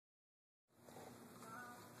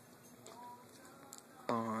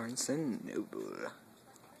Barnes and Noble.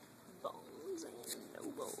 Barnes and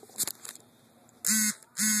Noble.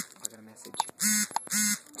 I got a message.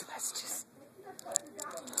 2 messages.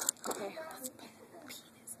 Okay.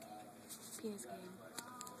 Penis game.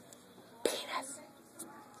 Penis.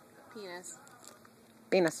 Penis.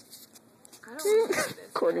 Penis. I don't want to play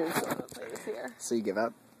this. Courtney. I don't want to play this here. So you give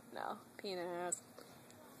up? No. Penis.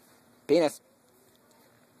 Penis.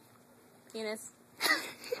 Penis.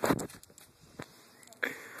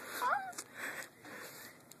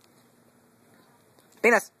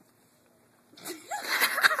 Penis. You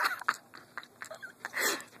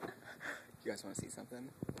guys want to see something?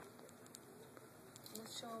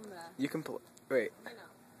 Let's show him that. You can pull. Wait. I know.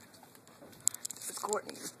 This is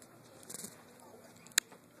Courtney.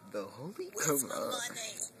 The Holy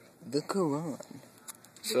Quran. The Quran.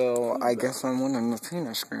 So I guess I'm winning the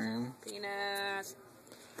penis game. Penis.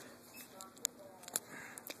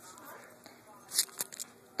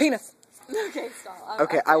 Penis. Okay, stop.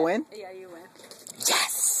 Okay, I win? Yeah, you win.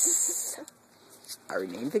 Yes! I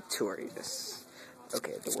remain victorious.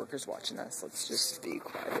 Okay, the workers watching us. Let's just be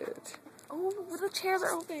quiet. Oh, the chairs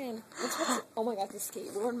are open. Oh my god, the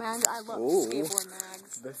skateboard mags. I love skateboard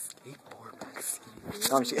mags. The skateboard mags.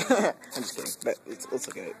 No, I'm just kidding. I'm just kidding. But let's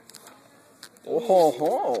look at it. Oh ho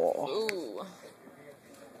ho! Ooh.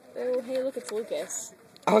 Oh, hey, look, it's Lucas.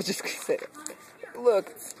 I was just gonna say,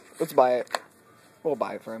 look, let's buy it. We'll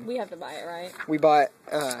buy it for him. We have to buy it, right? We bought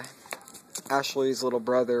Ashley's little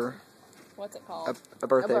brother What's it called? a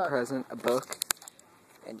birthday present, a book,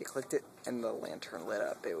 and you clicked it, and the lantern lit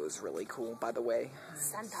up. It was really cool, by the way.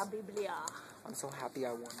 Santa Biblia. I'm so happy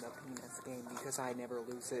I won the penis game because I never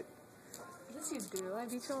lose it. Yes, you do. I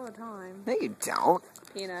beat you all the time. No, you don't.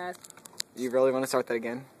 Penis. You really want to start that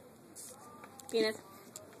again? Penis.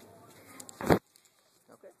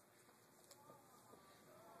 Okay.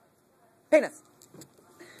 Penis.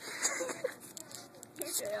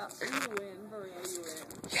 Yeah, you win. For real, you win.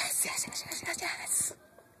 Yes, yes, yes, yes, yes, yes.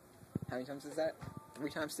 How many times is that? 3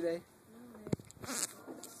 times today?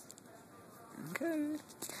 Okay.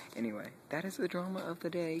 Anyway, that is the drama of the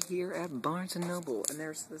day here at Barnes & Noble. And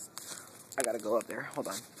there's this... I gotta go up there. Hold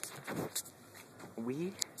on.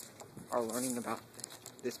 We are learning about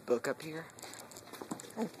this book up here.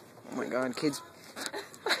 Oh my god, kids...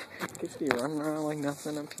 kids be running around like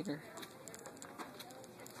nothing up here.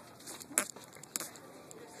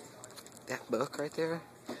 That book right there,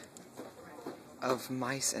 Of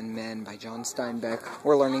Mice and Men by John Steinbeck.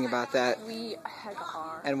 We're learning about that. We heck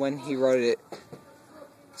are. And when he wrote it.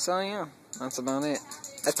 So yeah, that's about it.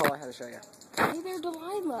 That's all I had to show you. Hey there,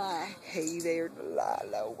 Delilah. Hey there,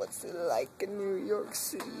 Delilah. What's it like in New York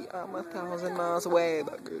City? I'm 1,000 miles away,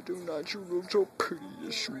 but girl, do not you look so pretty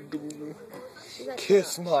as you do.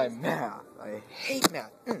 Kiss my mouth. I hate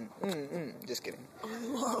math. Just kidding. I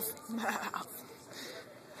love math.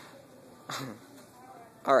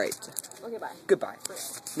 Alright. Okay, bye. Goodbye. For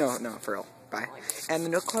real. No, for real. Bye. And the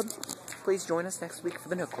Nook Club, please join us next week for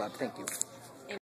the Nook Club. Thank you.